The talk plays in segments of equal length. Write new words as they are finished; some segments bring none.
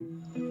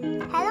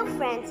Hello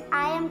friends,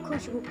 I am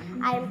Khushboo.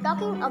 I am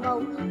talking about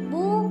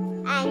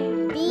Boo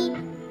and Bee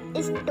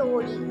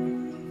story.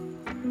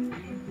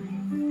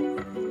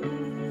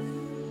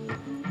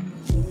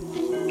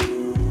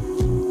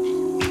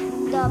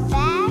 The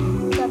bear,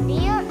 the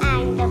bear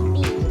and the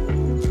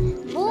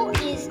bee. Boo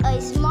is a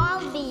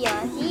small bear.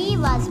 He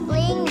was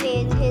playing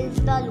with his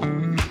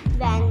balloon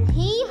when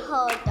he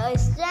heard a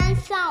strange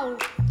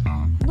sound.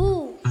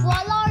 Boo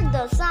followed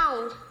the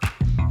sound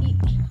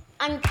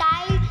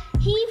until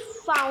he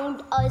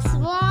found a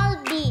small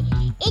bee.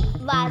 It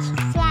was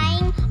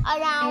flying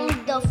around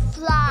the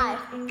flower,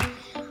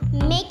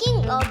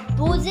 making a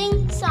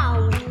buzzing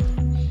sound.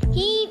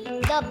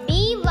 The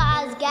bee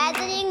was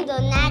gathering the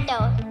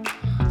nectar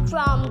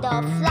from the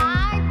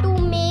flower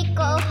to make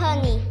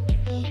honey.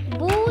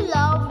 Boo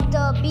loved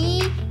the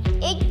bee.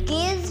 It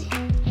gives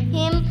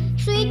him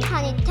sweet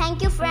honey.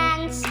 Thank you,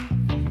 friends.